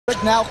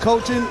now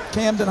coaching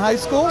Camden High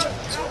School.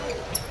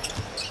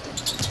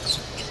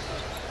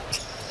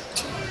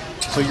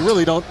 So you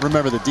really don't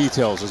remember the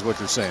details, is what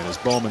you're saying, as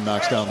Bowman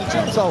knocks down the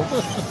jumper. So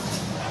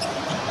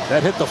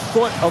that hit the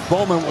foot of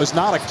Bowman, was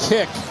not a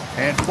kick,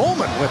 and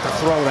Bowman with the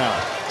throwdown.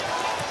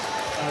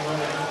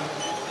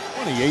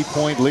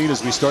 28-point lead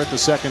as we start the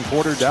second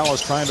quarter.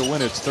 Dallas trying to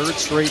win its third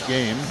straight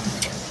game.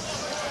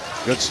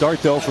 Good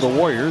start, though, for the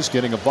Warriors,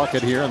 getting a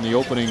bucket here in the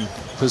opening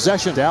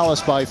possession.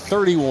 Dallas by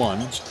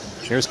 31.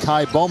 Here's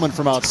Ky Bowman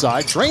from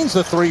outside, drains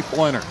the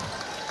three-pointer.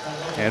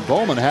 And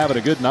Bowman having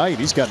a good night.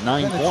 He's got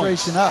 9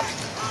 points. Up.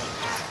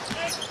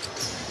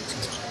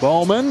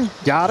 Bowman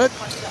got it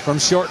from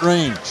short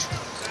range.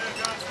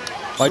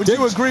 Would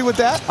you agree with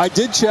that? I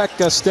did check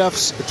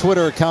Steph's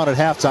Twitter account at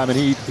halftime, and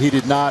he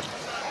did not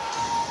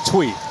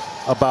tweet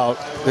about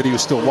that he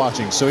was still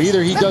watching. So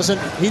either he doesn't,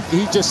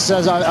 he just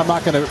says I'm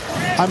not going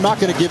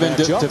to give in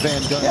to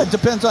Van Gundy. Yeah, it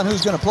depends on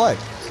who's going to play.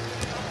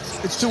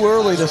 It's too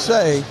early to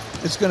say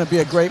it's going to be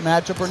a great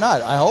matchup or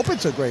not. I hope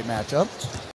it's a great matchup.